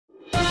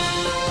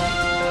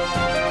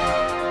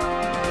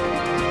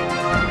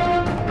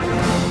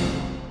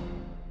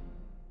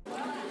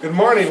Good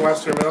morning,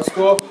 Western Middle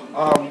School.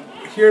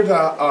 Here to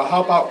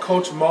help out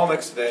Coach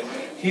Molnix today.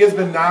 He has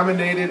been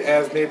nominated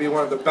as maybe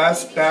one of the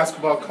best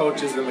basketball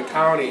coaches in the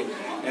county,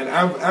 and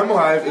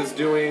MLive is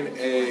doing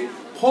a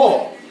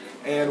poll.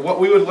 And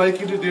what we would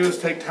like you to do is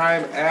take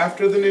time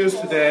after the news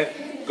today,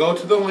 go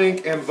to the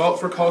link and vote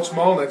for Coach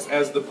Molnix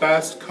as the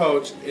best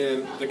coach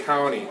in the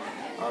county.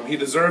 He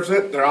deserves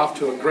it. They're off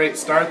to a great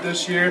start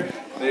this year.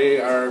 They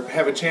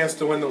have a chance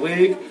to win the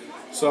league.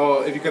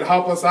 So if you could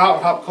help us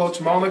out, help Coach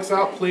Molnix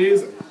out,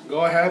 please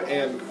go ahead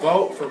and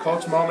vote for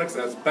Coach Molnix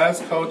as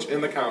best coach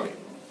in the county.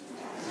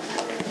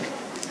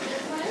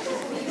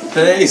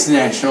 Today's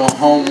National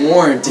Home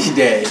Warranty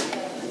Day.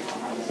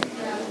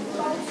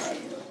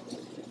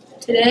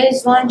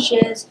 Today's lunch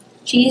is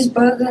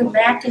cheeseburger,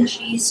 mac and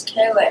cheese,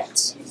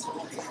 carrots.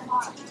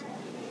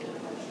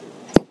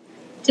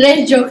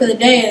 Today's joke of the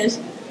day is,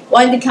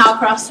 why did the cow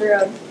cross the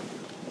road?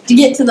 To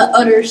get to the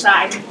other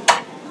side.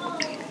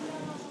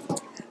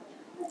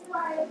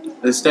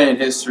 This day in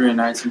history, in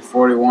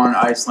 1941,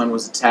 Iceland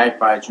was attacked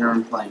by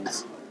German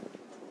planes.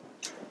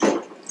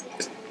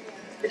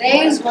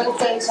 Today's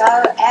birthdays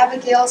are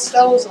Abigail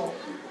Stozel.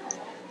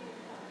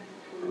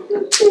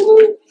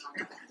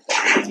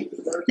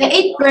 The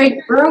 8th grade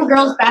Maroon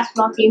girls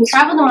basketball team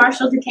traveled to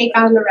Marshall to take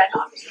on the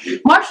Redhawks.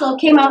 Marshall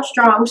came out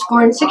strong,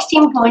 scoring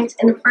 16 points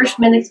in the first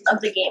minutes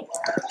of the game,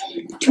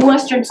 to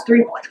Western's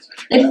 3 points.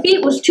 The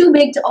defeat was too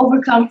big to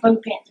overcome for the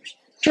Panthers.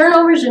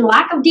 Turnovers and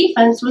lack of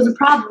defense was a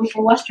problem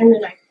for Western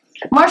tonight.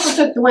 Marshall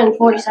took the win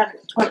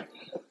 47-20.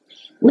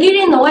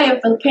 Leading the way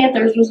for the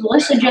Panthers was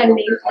Alyssa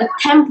Jenny with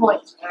 10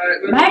 points.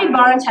 Maddie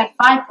Barnes had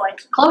 5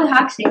 points. Chloe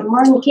Hoxie and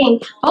Morgan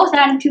King both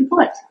added 2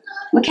 points.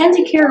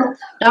 Mackenzie Carroll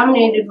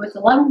dominated with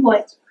 11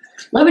 points.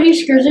 Liberty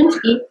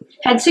Skrzinski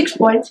had 6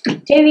 points.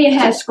 Tavia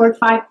has scored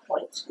 5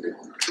 points.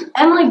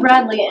 Emily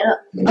Bradley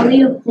and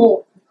Aaliyah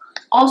Poole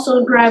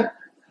also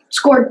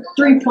scored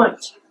 3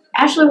 points.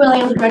 Ashley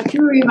Williams got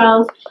 2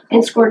 rebounds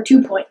and scored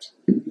 2 points.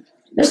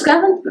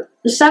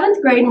 The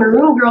 7th grade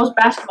Maroon girls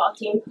basketball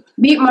team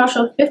beat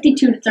Marshall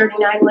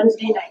 52-39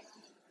 Wednesday night.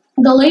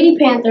 The Lady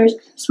Panthers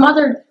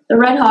smothered the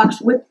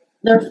Redhawks with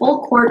their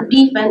full court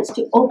defense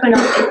to open up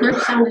a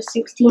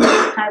 37-16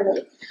 halftime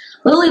lead.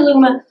 Lily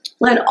Luma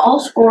led all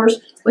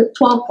scorers with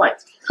 12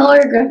 points.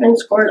 Hillary Griffin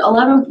scored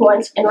 11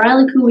 points and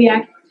Riley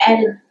Kubiak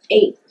added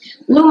 8.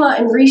 Luma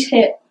and Reese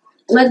Hitt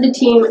led the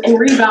team in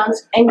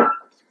rebounds and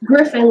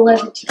Griffin led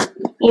the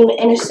team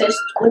in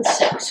assists with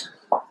 6.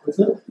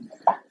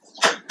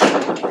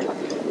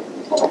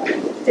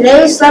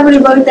 Today's celebrity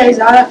birthdays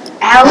are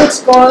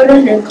Alex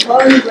Gordon and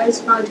Chloe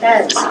Grace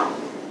Montez.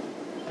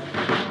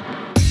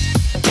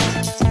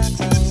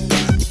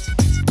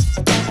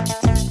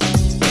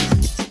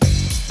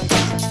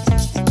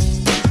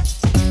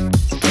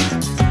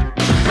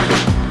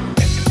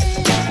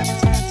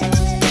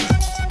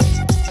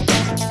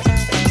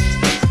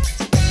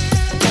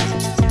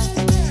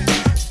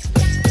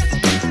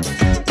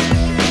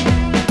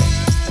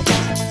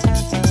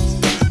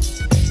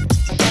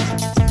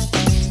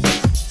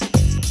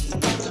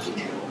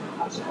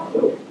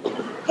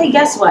 Hey,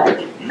 guess what?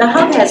 The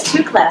Hub has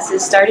 2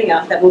 classes starting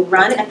up that will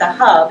run at the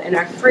Hub and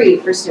are free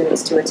for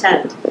students to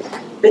attend.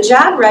 The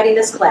Job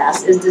Readiness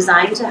class is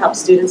designed to help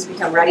students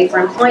become ready for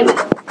employment.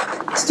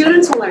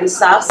 Students will learn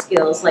soft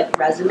skills like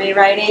resume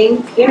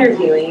writing,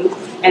 interviewing,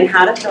 and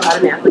how to fill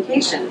out an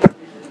application.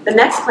 The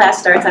next class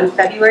starts on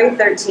February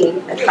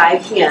 13th at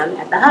 5 p.m.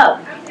 at the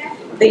Hub.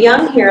 The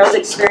Young Heroes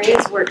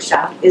Experience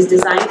Workshop is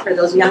designed for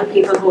those young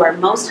people who are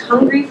most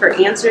hungry for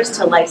answers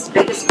to life's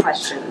biggest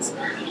questions.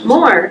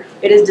 More,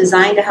 it is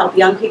designed to help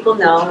young people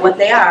know what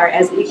they are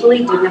as equally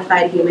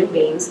dignified human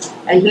beings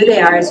and who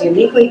they are as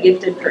uniquely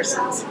gifted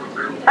persons.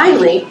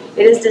 Finally,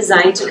 it is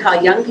designed to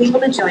call young people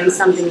to join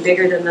something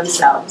bigger than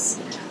themselves,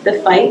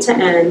 the fight to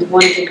end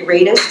one of the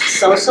greatest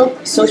social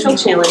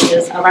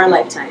challenges of our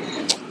lifetime,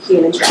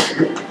 human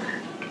trafficking.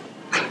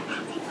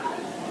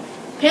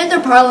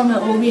 Panther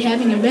Parliament will be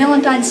having a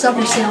Valentine's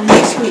supper sale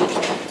next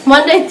week,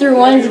 Monday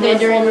through Wednesday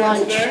during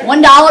lunch,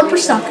 $1 per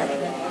sucker.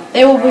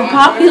 They will be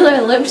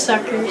popular lip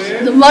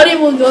suckers. The money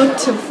will go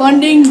to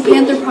funding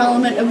Panther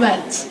Parliament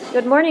events.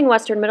 Good morning,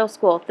 Western Middle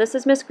School. This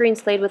is Miss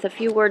Greenslade with a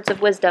few words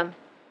of wisdom.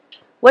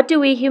 What do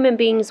we human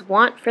beings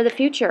want for the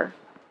future?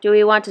 Do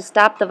we want to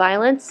stop the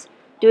violence?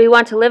 Do we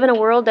want to live in a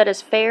world that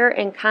is fair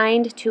and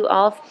kind to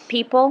all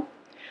people?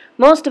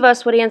 Most of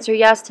us would answer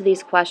yes to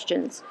these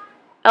questions.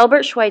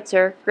 Albert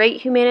Schweitzer,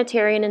 great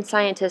humanitarian and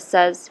scientist,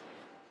 says,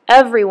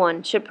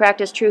 everyone should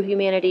practice true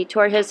humanity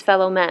toward his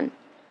fellow men.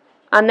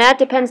 On that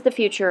depends the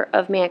future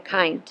of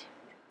mankind.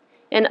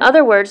 In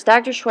other words,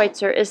 Dr.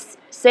 Schweitzer is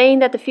saying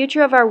that the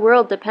future of our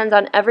world depends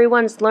on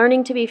everyone's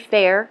learning to be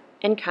fair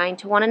and kind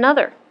to one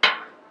another.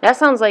 That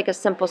sounds like a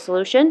simple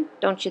solution,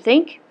 don't you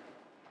think?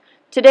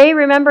 Today,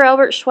 remember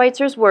Albert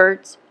Schweitzer's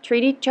words,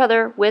 treat each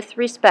other with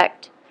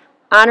respect,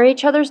 honor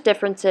each other's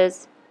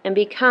differences, and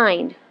be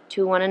kind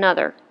to one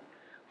another.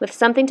 With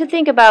something to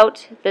think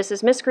about, this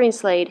is Miss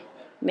Greenslade.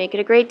 Make it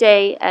a great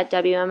day at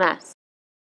WMS.